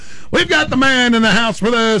We've got the man in the house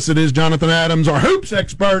with us. It is Jonathan Adams, our hoops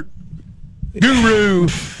expert, guru.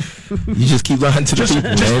 You just keep lying to the people,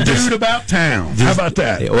 man. Just dude about town. How about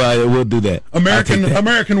that? Well, we'll do that.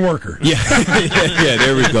 American worker. Yeah, yeah.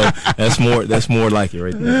 There we go. That's more like it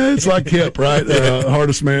right there. It's like Kip, right?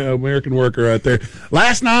 Hardest American worker right there.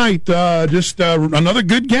 Last night, just another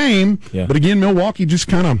good game. Yeah. But again, Milwaukee just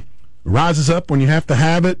kind of rises up when you have to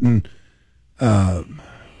have it, and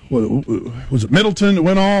was it Middleton that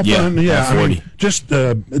went off? Yeah, 40. I mean, just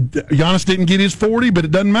Giannis didn't get his 40, but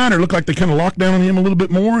it doesn't matter. It looked like they kind of locked down on him a little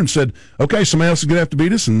bit more and said, okay, somebody else is going to have to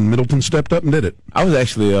beat us, and Middleton stepped up and did it. I was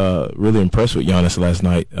actually really impressed with Giannis last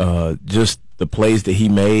night. Just the plays that he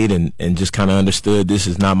made and just kind of understood this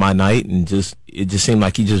is not my night, and it just seemed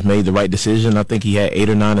like he just made the right decision. I think he had 8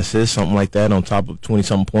 or 9 assists, something like that, on top of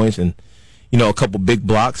 20-something points, and, a couple big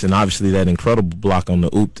blocks, and obviously that incredible block on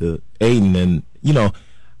the oop to Aiden. And,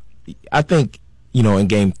 I think, in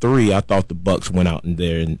Game 3, I thought the Bucks went out in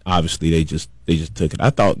there, and obviously they just took it.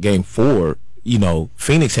 I thought Game 4,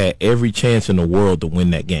 Phoenix had every chance in the world to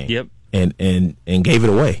win that game. Yep. And gave it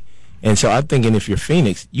away. And so I'm thinking, if you're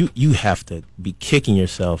Phoenix, you have to be kicking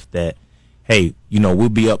yourself that, hey, we'll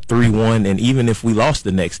be up 3-1, and even if we lost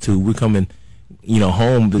the next 2, we're coming,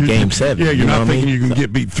 home to Game 7. Yeah, you're not thinking you can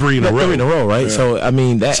get beat 3 in a row. 3 in a row, right? Yeah. So, I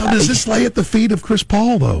mean, that. So does this lay at the feet of Chris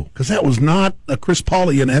Paul, though? Because that was not a Chris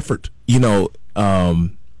Paulian effort.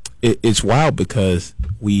 It's wild because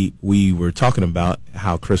we were talking about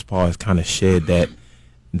how Chris Paul has kind of shed that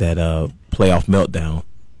playoff meltdown,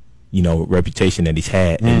 reputation that he's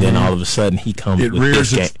had, and then all of a sudden he comes. It with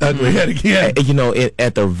rears this its ugly head again.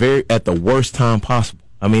 At the worst time possible.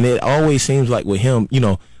 I mean, it always seems like with him,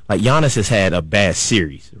 like Giannis has had a bad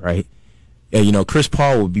series, right? Chris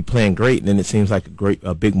Paul would be playing great, and then it seems like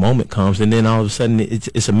a big moment comes, and then all of a sudden it's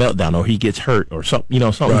a meltdown, or he gets hurt, or something,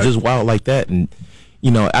 something right. just wild like that. And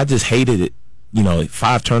I just hated it.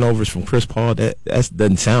 5 turnovers from Chris Paul, that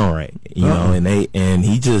doesn't sound right. And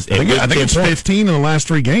he just. I think it's 15 in the last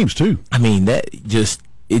 3 games too. I mean, it just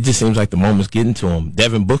seems like the moment's getting to him.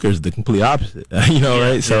 Devin Booker's the complete opposite,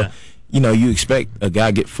 right? So. Yeah. You expect a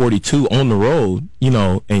guy get 42 on the road,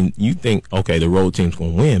 and you think, okay, the road team's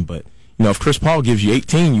going to win. But, if Chris Paul gives you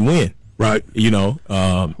 18, you win. Right.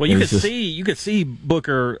 Well, you could see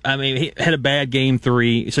Booker. I mean, he had a bad Game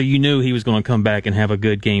 3, so you knew he was going to come back and have a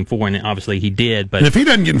good Game 4, and obviously he did. But and if he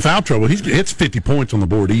doesn't get in foul trouble, he hits 50 points on the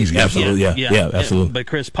board easy. Absolutely, yeah, absolutely. But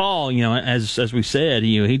Chris Paul, as we said,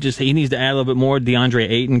 he needs to add a little bit more. DeAndre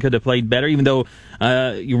Ayton could have played better, even though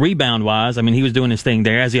rebound wise, I mean, he was doing his thing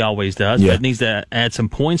there as he always does. Yeah. But needs to add some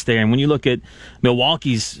points there. And when you look at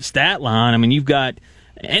Milwaukee's stat line, I mean, you've got.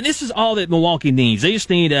 And this is all that Milwaukee needs. They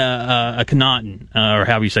just need a Connaughton, or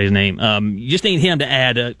however you say his name. You just need him to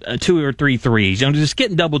add a 2 or 3 threes. Just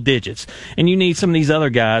getting double digits. And you need some of these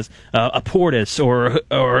other guys, a Portis or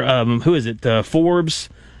who is it? Forbes,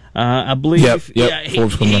 I believe. Yep. Yeah,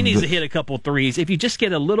 he needs to hit a couple threes. If you just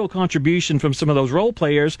get a little contribution from some of those role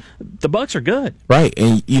players, the Bucks are good. Right,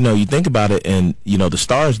 and you think about it, and the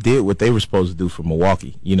Stars did what they were supposed to do for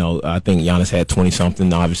Milwaukee. I think Giannis had 20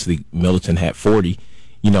 something. Obviously, Middleton had 40.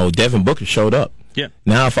 Devin Booker showed up. Yeah.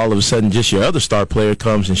 Now, if all of a sudden just your other star player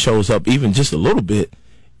comes and shows up even just a little bit,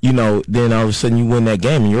 then all of a sudden you win that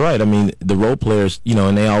game. And you're right. I mean, the role players,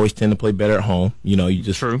 and they always tend to play better at home.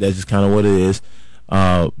 True. That's just kind of what it is.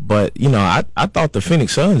 But I thought the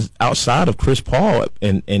Phoenix Suns, outside of Chris Paul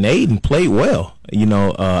and Aiden, played well.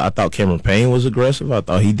 I thought Cameron Payne was aggressive. I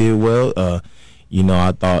thought he did well.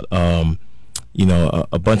 I thought.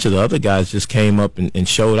 A bunch of the other guys just came up and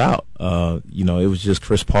showed out. It was just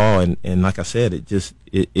Chris Paul, and like I said,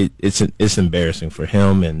 it's embarrassing for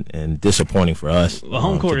him and disappointing for us. Well,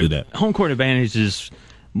 home court advantage is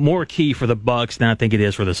more key for the Bucks than I think it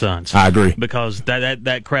is for the Suns. I agree, because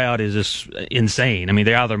that crowd is just insane. I mean,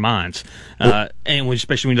 they're out of their minds. And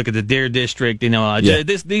especially when you look at the Deer District,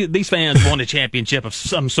 these fans want a championship of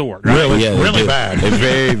some sort. Right? Really bad. It's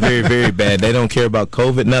very, very, very bad. They don't care about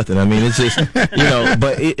COVID, nothing. I mean, it's just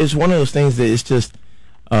but it's one of those things that it's just.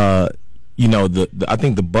 I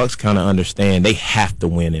think the Bucks kind of understand they have to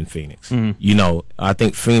win in Phoenix. Mm-hmm. I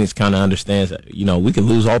think Phoenix kind of understands that. We can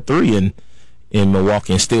lose all 3 in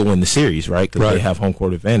Milwaukee and still win the series, right? Because they have home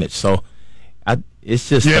court advantage. So it's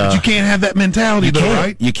just but you can't have that mentality, though,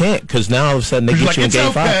 right? You can't, because now all of a sudden they get you in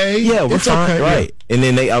Game 5. Yeah, we're fine, okay, right? And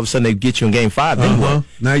then all of a sudden they get you in Game 5. Then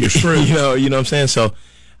now you're screwed. You know what I'm saying? So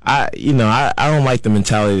I don't like the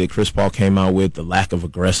mentality that Chris Paul came out with, the lack of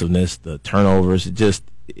aggressiveness, the turnovers. It just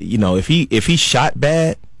if he shot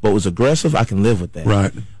bad but was aggressive, I can live with that.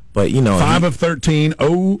 Right. But 5 of 13,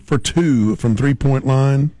 0 for 2 from 3-point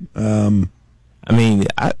line. I mean,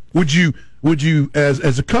 would you would you,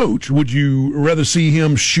 as a coach, would you rather see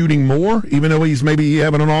him shooting more, even though he's maybe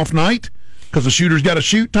having an off night, because the shooter's got to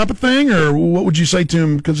shoot type of thing, or what would you say to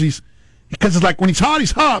him? Because it's like when he's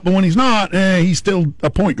hot, but when he's not, he's still a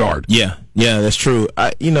point guard. Yeah, that's true.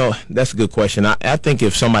 That's a good question. I think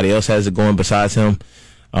if somebody else has it going besides him,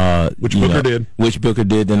 which Booker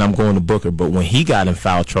did, then I'm going to Booker. But when he got in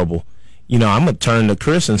foul trouble, I'm gonna turn to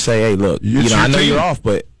Chris and say, hey, look, I know you're off,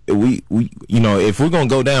 but we if we're gonna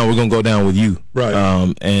go down, we're gonna go down with you,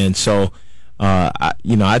 right? And so,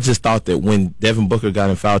 I just thought that when Devin Booker got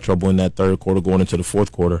in foul trouble in that third quarter, going into the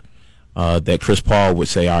fourth quarter, that Chris Paul would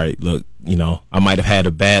say, all right, look, I might have had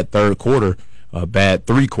a bad third quarter, a bad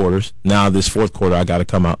 3 quarters. Now this fourth quarter, I got to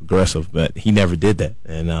come out aggressive, but he never did that,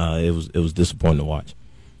 and it was disappointing to watch.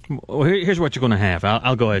 Well, here's what you're going to have.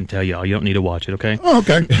 I'll go ahead and tell y'all. You don't need to watch it, okay? Oh,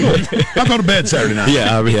 okay. Cool. I'll go to bed Saturday night.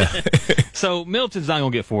 Yeah. So Middleton's not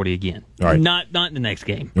going to get 40 again. Right. Not in the next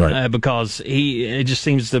game. Right. Because it just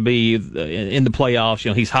seems to be in the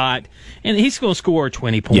playoffs. He's hot, and he's going to score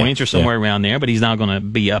 20 points or somewhere around there, but he's not going to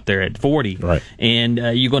be up there at 40. Right. And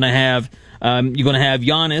you're going to have.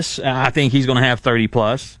 Giannis. I think he's going to have 30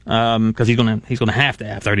 plus because he's going to have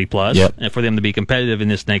 30 plus for them to be competitive in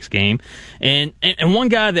this next game. And one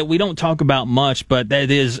guy that we don't talk about much, but that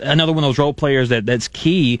is another one of those role players that's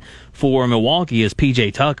key for Milwaukee is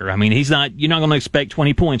PJ Tucker. I mean, you're not going to expect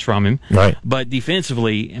 20 points from him, right? But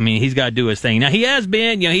defensively, I mean, he's got to do his thing. Now he has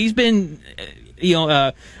been,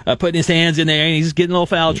 putting his hands in there, and he's getting a little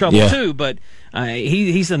foul trouble too. But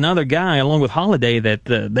he's another guy along with Holiday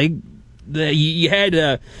that you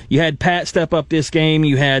had Pat step up this game.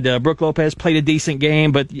 You had Brook Lopez played a decent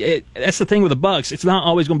game, but that's the thing with the Bucks. It's not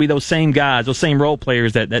always going to be those same guys, those same role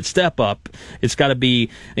players that step up. It's got to be.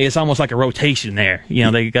 It's almost like a rotation there.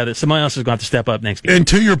 They got someone else is going to have to step up next game. And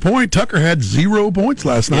to your point, Tucker had 0 points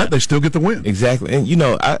last night. They still get the win. Exactly, and you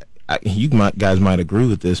guys might agree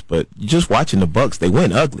with this, but just watching the Bucks, they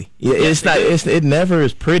win ugly. It never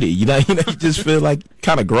is pretty. You just feel like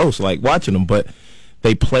kind of gross, like watching them, but.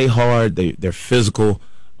 They play hard. They're physical.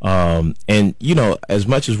 And, as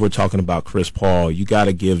much as we're talking about Chris Paul, you got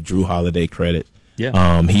to give Drew Holiday credit.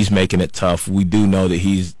 Yeah. He's making it tough. We do know that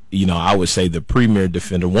he's, I would say the premier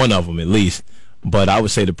defender, one of them at least, but I would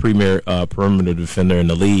say the premier perimeter defender in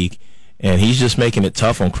the league. And he's just making it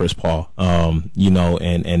tough on Chris Paul,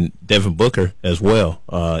 and Devin Booker as well.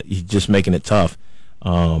 He's just making it tough.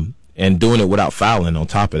 And doing it without fouling on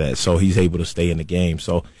top of that, so he's able to stay in the game.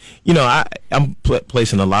 So, I'm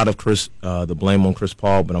placing a lot of the blame on Chris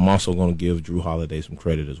Paul, but I'm also going to give Drew Holiday some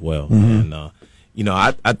credit as well. Mm-hmm. And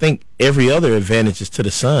I think every other advantage is to the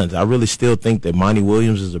Suns. I really still think that Monty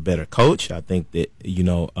Williams is a better coach. I think that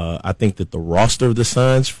the roster of the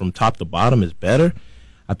Suns from top to bottom is better.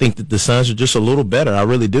 I think that the Suns are just a little better. I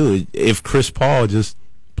really do. If Chris Paul just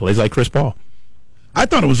plays like Chris Paul. I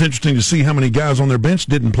thought it was interesting to see how many guys on their bench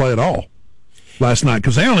didn't play at all last night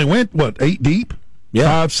because they only went 8 deep,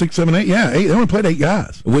 5, 6, 7, 8. Yeah, 8. They only played 8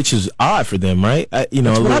 guys, which is odd for them, right? That's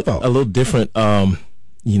what I thought. A little different, vibe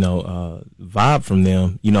from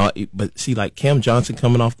them. But see, like Cam Johnson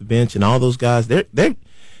coming off the bench and all those guys, they're.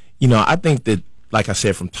 I think that, like I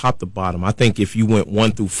said, from top to bottom, I think if you went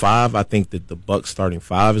 1 through 5, I think that the Bucks starting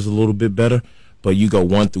 5 is a little bit better. But you go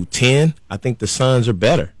 1 through 10, I think the Suns are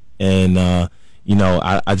better, and.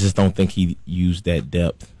 I just don't think he used that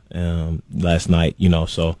depth last night.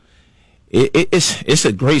 So it's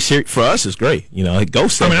a great series for us. It's great. It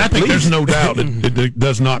goes 7. I think there's no doubt it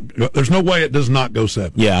does not. There's no way it does not go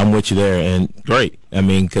 7. Yeah, I'm with you there, and great.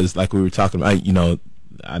 because like we were talking about,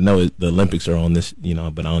 I know the Olympics are on this,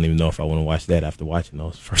 but I don't even know if I want to watch that after watching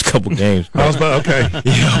those first couple games. Okay. But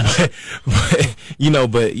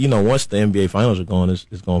once the NBA finals are going,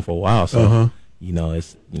 it's going for a while. So. Uh-huh.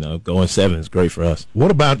 It's going 7 is great for us. What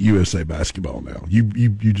about USA basketball now? You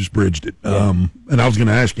just bridged it. Yeah. And I was going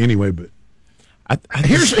to ask you anyway, but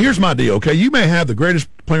here's my deal. Okay, you may have the greatest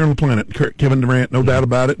player on the planet, Kevin Durant, no doubt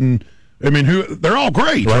about it, and they're all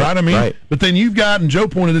great, right? Right. But then you've got, and Joe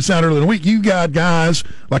pointed this out earlier in the week, you've got guys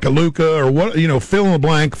like a Luka or fill in the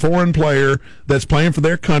blank foreign player that's playing for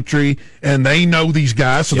their country, and they know these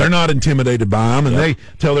guys, so they're not intimidated by them, and they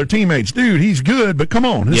tell their teammates, dude, he's good, but come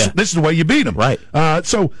on, this is the way you beat him. Right.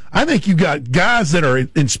 So I think you've got guys that are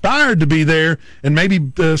inspired to be there, and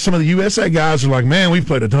maybe some of the USA guys are like, man, we've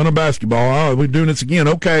played a ton of basketball. Oh, we're doing this again.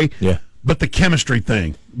 Okay. Yeah. But the chemistry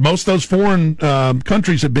thing, most of those foreign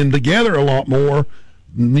countries have been together a lot more.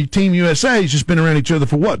 The Team USA has just been around each other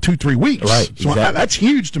for 2-3 weeks. Right. So exactly. That's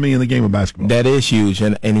huge to me in the game of basketball. That is huge,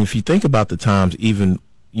 and if you think about the times, even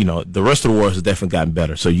the rest of the world has definitely gotten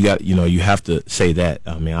better. So you got you have to say that.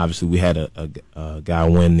 Obviously we had a guy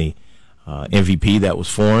win the MVP that was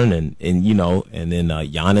foreign, and then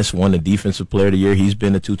Giannis won the Defensive Player of the Year. He's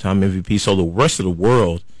been a 2-time MVP. So the rest of the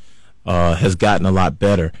world has gotten a lot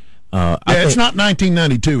better. It's not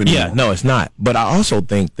 1992 anymore. Yeah, no, it's not. But I also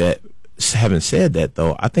think that, having said that,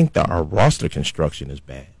 though, I think that our roster construction is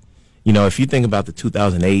bad. If you think about the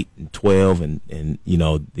 2008 and 12 and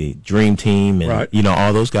the Dream Team and, right.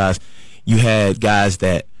 All those guys, you had guys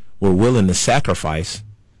that were willing to sacrifice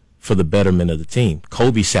for the betterment of the team.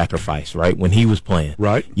 Kobe sacrificed, right, when he was playing.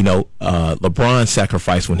 Right. LeBron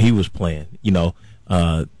sacrificed when he was playing.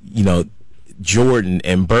 Jordan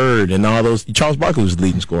and Bird and all those. Charles Barkley was the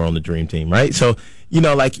leading scorer on the Dream Team, right? So,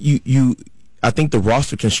 I think the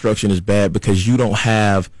roster construction is bad because you don't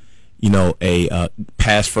have, a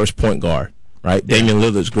pass first point guard, right? Yeah. Damian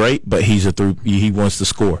Lillard's great, but he wants to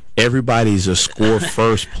score. Everybody's a score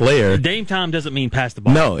first player. Dame time doesn't mean pass the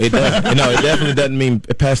ball. No, it doesn't. No, it definitely doesn't mean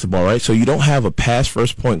pass the ball, right? So you don't have a pass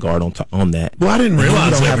first point guard on that. Well, I didn't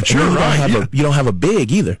realize that, but you're right. You don't have a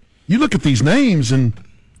big either. You look at these names and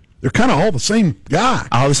they're kind of all the same guy.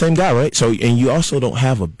 All the same guy, right? So, and you also don't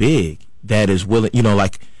have a big that is willing,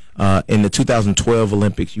 in the 2012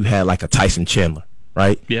 Olympics, you had like a Tyson Chandler,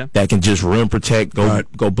 right? Yeah. That can just rim protect,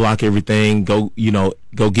 go block everything, go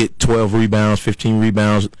get 12 rebounds, 15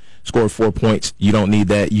 rebounds, score 4 points. You don't need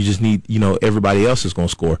that. You just need, everybody else is going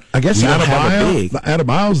to score. I guess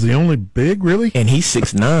Adebayo's the only big, really. And he's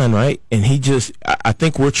 6'9", right? And I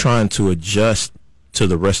think we're trying to adjust to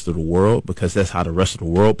the rest of the world because that's how the rest of the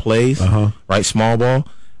world plays, right? Small ball.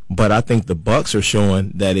 But I think the Bucks are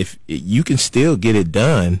showing that if you can still get it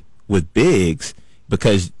done with bigs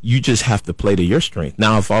because you just have to play to your strength.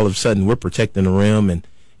 Now, if all of a sudden we're protecting the rim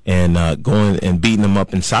and going and beating them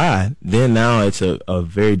up inside, then now it's a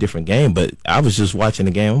very different game. But I was just watching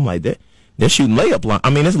the game. I'm like, they're shooting layup line. I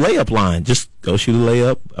mean, it's layup line. Just go shoot a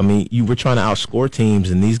layup. I mean, you were trying to outscore teams,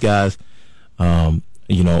 and these guys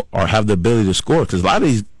or have the ability to score because a lot of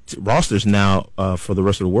these rosters now for the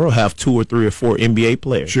rest of the world have 2 or 3 or 4 NBA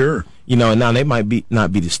players. Sure. And now they might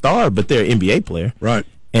not be the star, but they're an NBA player. Right.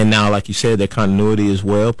 And now, like you said, their continuity as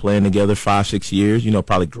well, playing together 5-6 years,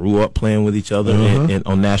 probably grew up playing with each other and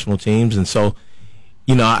on national teams. And so,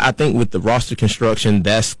 I think with the roster construction,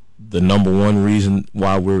 that's the number one reason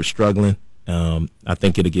why we're struggling. I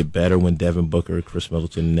think it'll get better when Devin Booker, Chris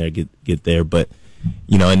Middleton and there get there. But,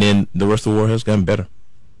 and then the rest of the world has gotten better.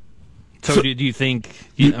 So do you think?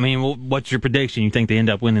 What's your prediction? You think they end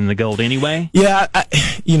up winning the gold anyway? Yeah, I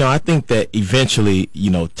think that eventually,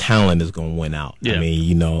 talent is going to win out. Yeah. I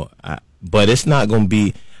mean, but it's not going to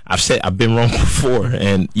be. I've been wrong before,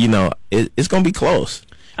 and it's going to be close.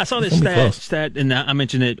 I saw this stat, and I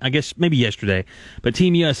mentioned it, I guess maybe yesterday. But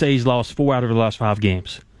Team USA's lost 4 out of the last 5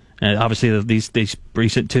 games. And obviously, these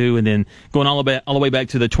recent 2, and then going all the way back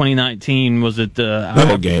to the 2019, was it the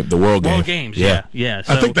World Games? Yeah.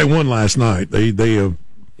 So, I think they won last night. They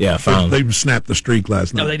snapped the streak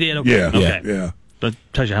last night. Oh, they did. Okay. Yeah. That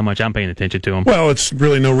tells you how much I'm paying attention to them. Well, it's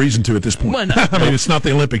really no reason to at this point. Well, no. I mean, it's not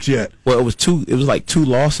the Olympics yet. Well, it was like 2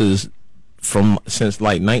 losses since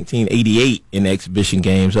like 1988 in exhibition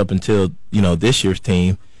games up until this year's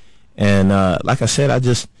team, and like I said, I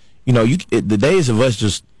just the days of us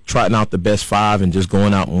just trotting out the best 5 and just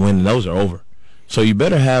going out and winning, those are over. So you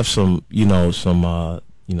better have some thought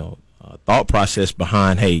process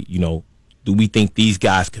behind, hey, do we think these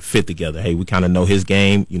guys could fit together? Hey, we kind of know his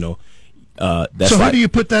game, that's so how do you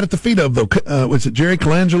put that at the feet of, though? Was it Jerry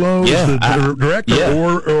Colangelo the director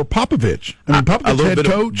or Popovich? I mean, Popovich head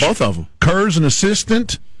coach. Both of them. Kerr's an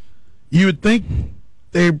assistant. You would think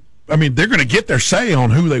they're going to get their say on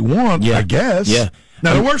who they want, I guess. Yeah.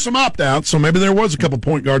 Now, there were some opt-outs, so maybe there was a couple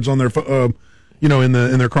point guards on their, in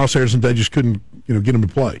their crosshairs, and they just couldn't, get them to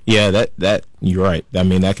play. Yeah, that you're right. I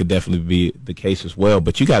mean, that could definitely be the case as well.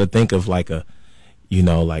 But you got to think of like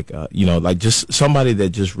just somebody that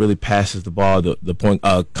just really passes the ball. The point,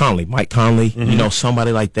 Mike Conley,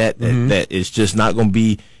 somebody like that that is just not going to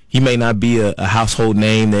be. He may not be a household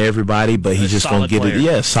name to everybody, but he's just going to get it.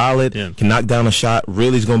 Yeah, solid. Yeah. Can knock down a shot.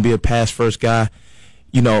 Really is going to be a pass first guy.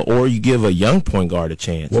 Or you give a young point guard a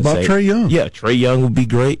chance. What about Trae Young? Yeah, Trae Young would be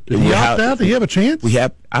great. Did he opt out? Did he have a chance?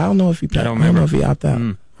 I don't know if he. I don't know if he opted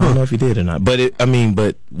out. I don't know if he did or not. But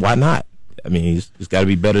but why not? I mean, he's got to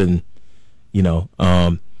be better than,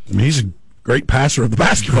 he's a great passer of the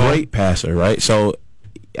basketball. Great passer, right? So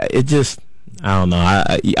it just, I don't know.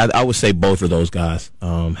 I would say both of those guys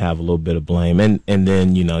have a little bit of blame, and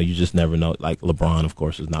then you just never know. Like LeBron, of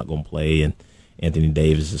course, is not going to play, and Anthony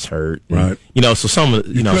Davis is hurt, right? So some of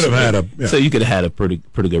so you could have had a pretty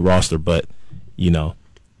good roster, but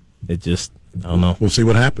it just I don't know. We'll see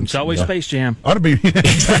what happens. It's always Space Jam. Ought to be ought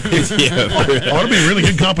to be a really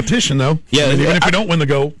good competition, though. Yeah, even if we don't win the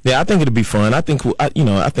gold. Yeah, I think it'll be fun. I think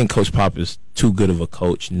Coach Pop is too good of a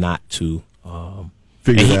coach not to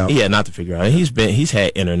Figure it out. Yeah, not to figure it out. He's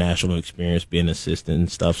had international experience being an assistant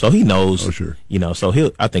and stuff, so he knows. Oh, sure.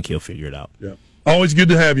 So I think he'll figure it out. Yeah. Always good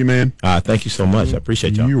to have you, man. Thank you so much. I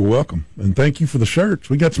appreciate y'all. You're welcome, and thank you for the shirts.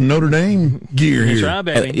 We got some Notre Dame gear That's here. right,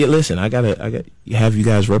 baby. Yeah, listen, I got have you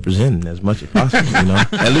guys representing as much as possible.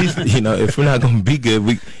 At least if we're not going to be good,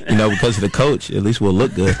 we because of the coach, at least we'll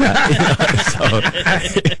look good.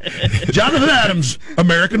 Jonathan Adams,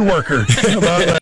 American worker. How about that?